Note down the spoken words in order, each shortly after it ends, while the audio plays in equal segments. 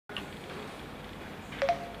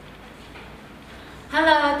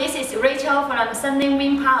Hello, this is Rachel from Sunny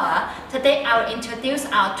Wind Power. Today I will introduce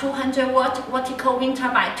our 200-watt vertical wind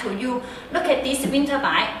turbine to you. Look at this wind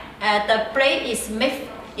turbine. The blade is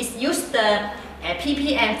used the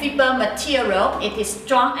PP and fiber material. It is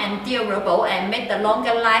strong and durable and make the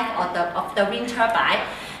longer life of the wind turbine.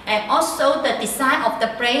 And also the design of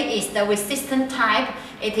the blade is the resistant type.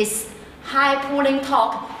 It is high pulling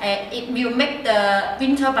torque. It will make the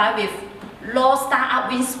wind turbine with low startup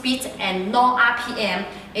wind speed and low RPM.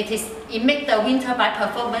 It makes the wind turbine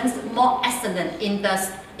performance more excellent in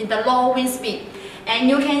the low wind speed. And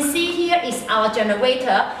you can see here is our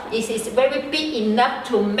generator. It is very big enough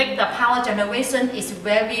to make the power generation is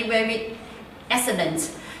very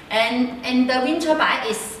excellent. And the wind turbine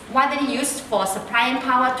is widely used for supplying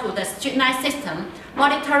power to the street light system,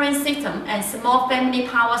 monitoring system, and small family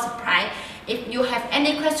power supply. If you have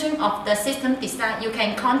any question of the system design, you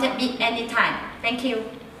can contact me anytime. Thank you.